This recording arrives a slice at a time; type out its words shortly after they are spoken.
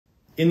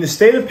In the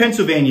state of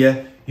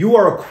Pennsylvania, you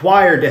are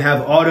required to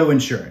have auto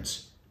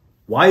insurance.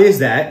 Why is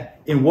that?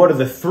 And what are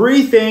the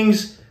three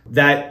things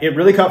that it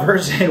really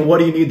covers, and what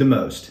do you need the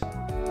most?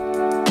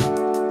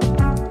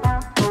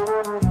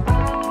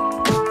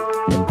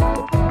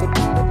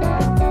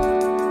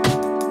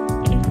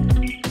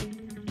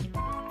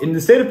 In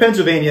the state of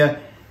Pennsylvania,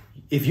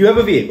 if you have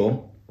a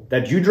vehicle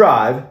that you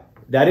drive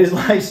that is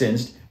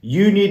licensed,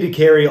 you need to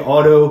carry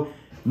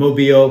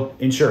automobile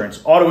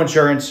insurance, auto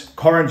insurance,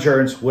 car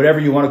insurance, whatever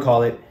you want to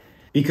call it,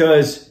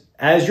 because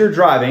as you're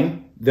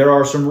driving, there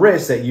are some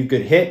risks that you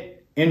could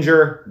hit,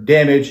 injure,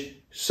 damage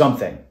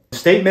something.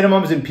 State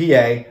minimums in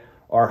PA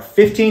are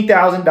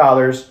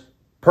 $15,000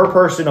 per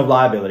person of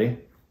liability,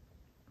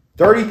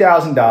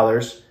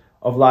 $30,000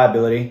 of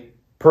liability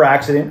per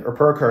accident or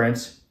per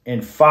occurrence,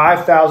 and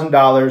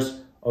 $5,000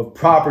 of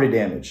property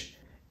damage.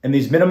 And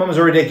these minimums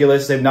are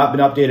ridiculous. They've not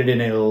been updated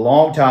in a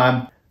long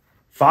time.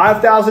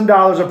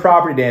 $5,000 of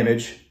property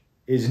damage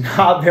is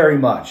not very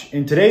much.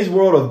 In today's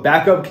world of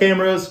backup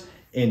cameras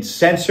and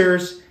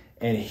sensors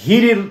and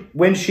heated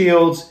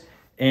windshields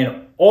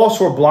and all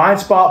sort of blind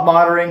spot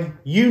monitoring,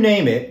 you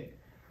name it,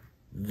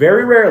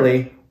 very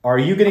rarely are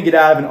you going to get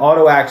out of an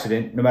auto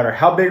accident, no matter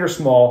how big or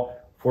small,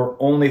 for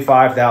only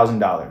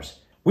 $5,000.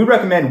 We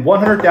recommend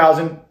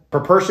 $100,000 per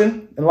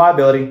person in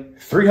liability,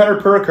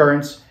 $300,000 per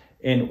occurrence,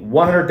 and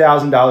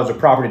 $100,000 of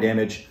property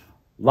damage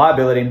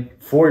liability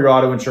for your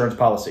auto insurance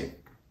policy.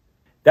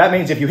 That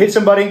means if you hit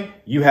somebody,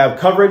 you have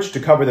coverage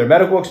to cover their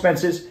medical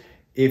expenses.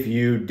 If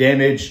you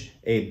damage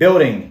a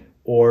building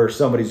or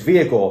somebody's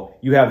vehicle,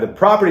 you have the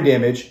property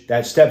damage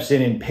that steps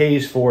in and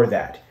pays for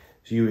that.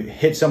 So you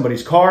hit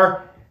somebody's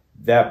car,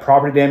 that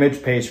property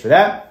damage pays for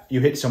that. You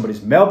hit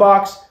somebody's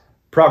mailbox,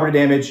 property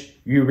damage.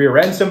 You rear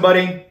end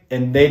somebody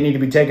and they need to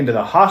be taken to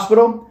the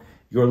hospital,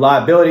 your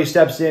liability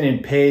steps in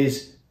and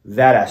pays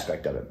that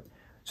aspect of it.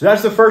 So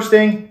that's the first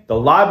thing, the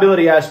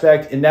liability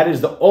aspect, and that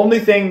is the only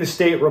thing the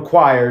state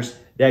requires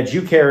that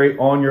you carry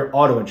on your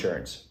auto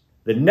insurance.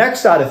 The next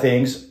side of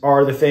things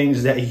are the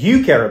things that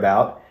you care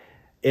about.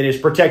 It is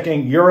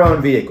protecting your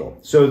own vehicle.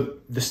 So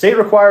the state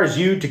requires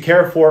you to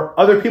care for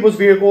other people's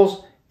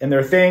vehicles and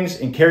their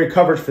things and carry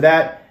coverage for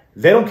that.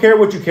 They don't care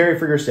what you carry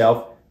for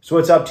yourself, so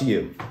it's up to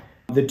you.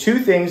 The two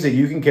things that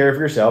you can carry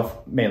for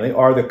yourself mainly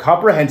are the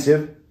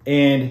comprehensive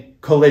and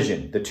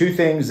collision, the two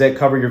things that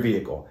cover your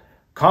vehicle.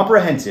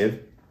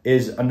 Comprehensive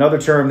is another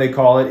term they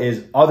call it,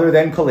 is other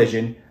than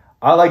collision.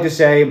 I like to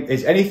say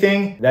is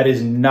anything that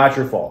is not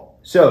your fault.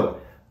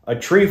 So a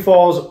tree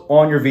falls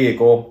on your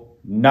vehicle,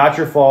 not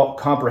your fault,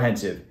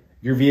 comprehensive.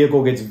 Your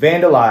vehicle gets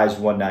vandalized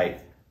one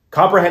night,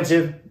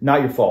 comprehensive,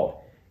 not your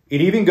fault. It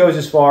even goes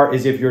as far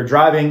as if you're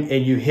driving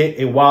and you hit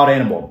a wild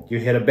animal, you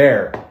hit a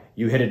bear,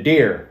 you hit a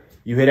deer,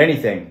 you hit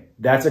anything.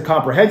 That's a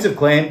comprehensive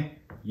claim.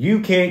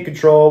 You can't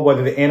control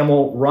whether the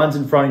animal runs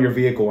in front of your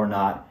vehicle or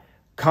not.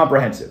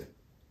 Comprehensive.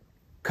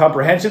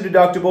 Comprehensive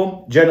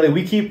deductible, generally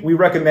we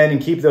recommend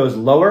and keep those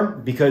lower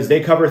because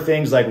they cover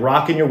things like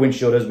rocking your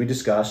windshield, as we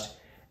discussed.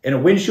 And a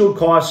windshield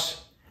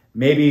costs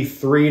maybe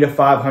 $300 to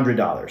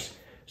 $500.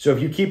 So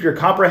if you keep your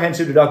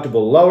comprehensive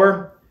deductible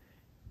lower,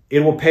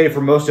 it will pay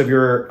for most of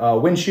your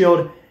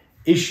windshield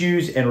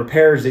issues and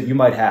repairs that you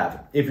might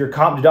have. If your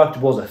comp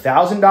deductible is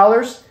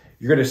 $1,000,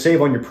 you're going to save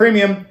on your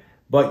premium,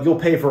 but you'll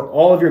pay for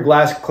all of your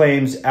glass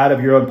claims out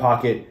of your own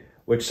pocket,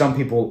 which some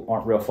people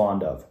aren't real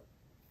fond of.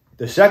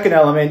 The second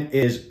element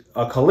is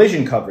a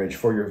collision coverage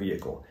for your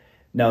vehicle.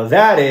 Now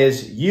that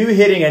is you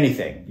hitting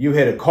anything. You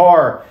hit a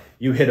car,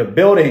 you hit a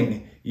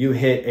building, you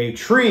hit a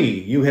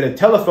tree, you hit a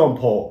telephone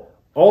pole.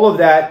 All of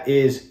that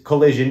is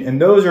collision, and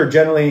those are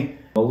generally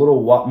a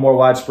little more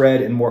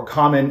widespread and more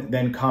common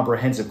than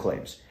comprehensive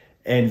claims.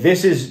 And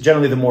this is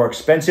generally the more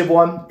expensive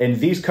one, and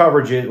these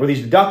coverages or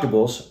these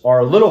deductibles are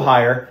a little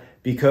higher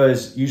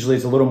because usually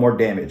it's a little more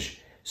damage.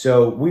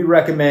 So we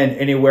recommend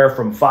anywhere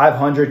from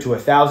 $500 to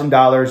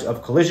 $1,000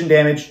 of collision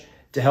damage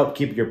to help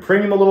keep your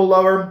premium a little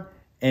lower.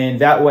 And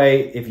that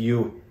way, if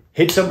you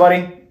hit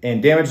somebody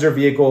and damage their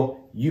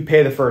vehicle, you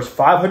pay the first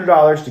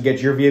 $500 to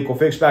get your vehicle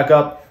fixed back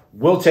up.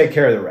 We'll take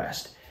care of the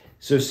rest.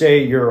 So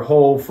say your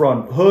whole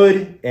front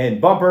hood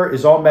and bumper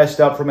is all messed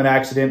up from an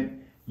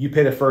accident. You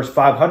pay the first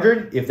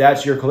 $500 if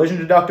that's your collision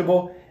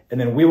deductible, and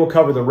then we will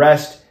cover the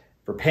rest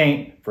for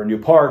paint, for new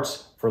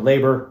parts, for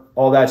labor,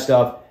 all that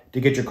stuff to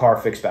get your car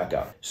fixed back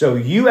up. So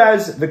you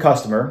as the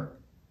customer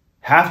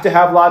have to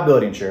have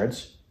liability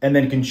insurance and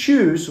then can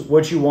choose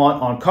what you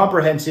want on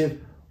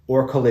comprehensive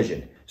or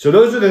collision. So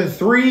those are the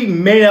three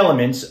main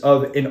elements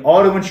of an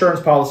auto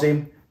insurance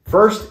policy.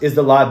 First is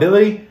the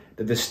liability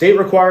that the state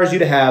requires you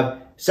to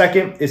have.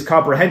 Second is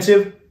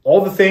comprehensive,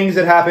 all the things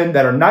that happen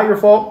that are not your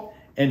fault.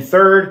 And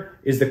third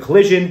is the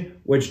collision,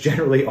 which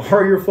generally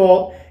are your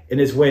fault, and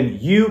is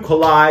when you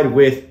collide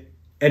with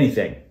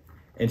anything.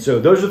 And so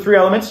those are the three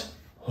elements.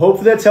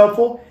 Hopefully that's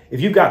helpful. If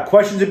you've got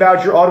questions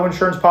about your auto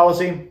insurance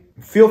policy,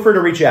 feel free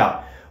to reach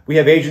out. We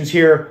have agents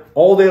here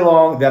all day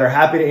long that are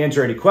happy to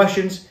answer any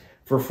questions.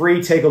 For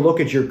free, take a look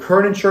at your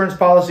current insurance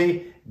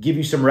policy, give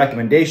you some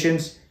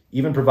recommendations,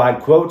 even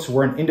provide quotes.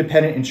 We're an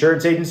independent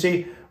insurance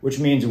agency. which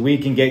means we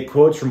can get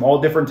quotes from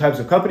all different types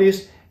of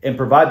companies and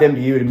provide them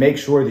to you to make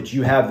sure that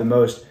you have the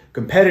most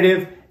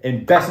competitive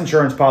and best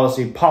insurance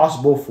policy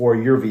possible for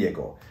your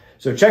vehicle.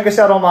 So check us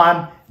out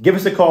online, give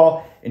us a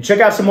call, and check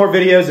out some more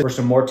videos for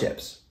some more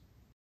tips.